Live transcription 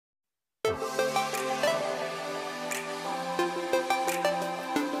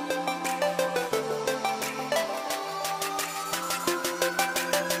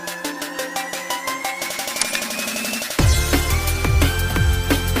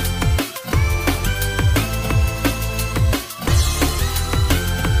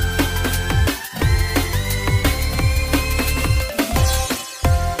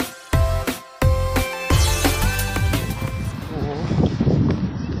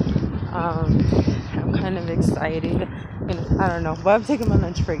I'm kind of excited, and I don't know, but I'm taking my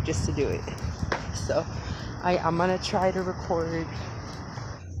lunch break just to do it. So I'm gonna try to record.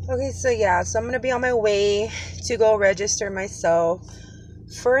 Okay, so yeah, so I'm gonna be on my way to go register myself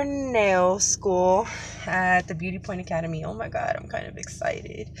for nail school at the Beauty Point Academy. Oh my god, I'm kind of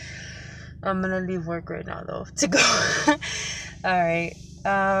excited. I'm gonna leave work right now though to go. All right,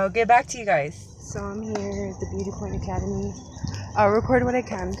 I'll get back to you guys. So I'm here at the Beauty Point Academy. I'll record what I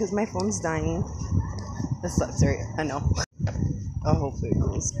can because my phone's dying. This sucks, right? I know. I hope it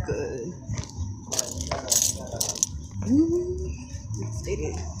goes good.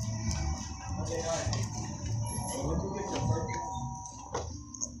 Excited.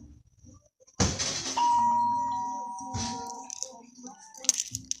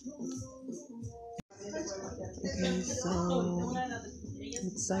 Okay, so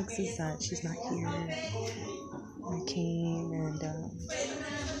what sucks is that she's not here. I came and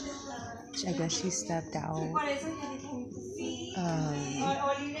I guess she stepped out.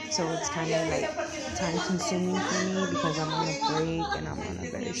 So it's kind of like time consuming for me because I'm on a break and I'm on a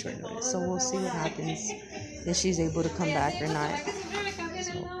very short notice. So we'll see what happens if she's able to come back or not.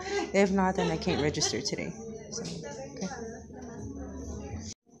 So if not, then I can't register today. So okay.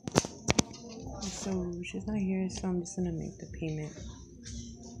 So she's not here, so I'm just gonna make the payment.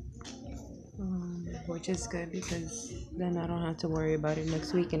 Which is good because then I don't have to worry about it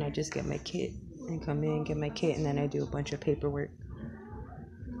next week and I just get my kit and come in, get my kit, and then I do a bunch of paperwork.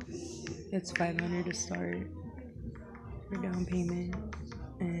 It's $500 to start for down payment,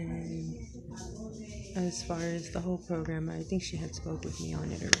 and as far as the whole program, I think she had spoke with me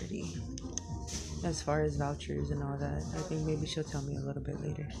on it already. As far as vouchers and all that, I think maybe she'll tell me a little bit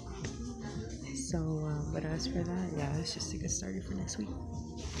later. So, but as for that, yeah, it's just to get started for next week.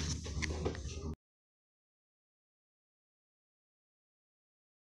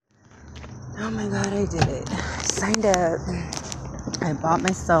 Oh my god, I did it. I signed up. I bought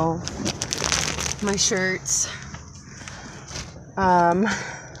myself my shirts. I'm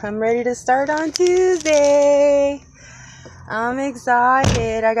ready to start on Tuesday. I'm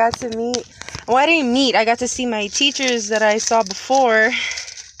excited. I got to meet, well, I didn't meet, I got to see my teachers that I saw before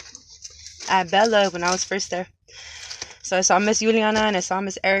at Bella when I was first there. So I saw Miss Juliana and I saw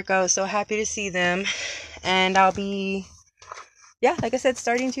Miss Erica. I was so happy to see them. And I'll be, yeah, like I said,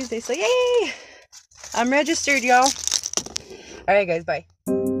 starting Tuesday. So yay! I'm registered, y'all. Alright guys, bye.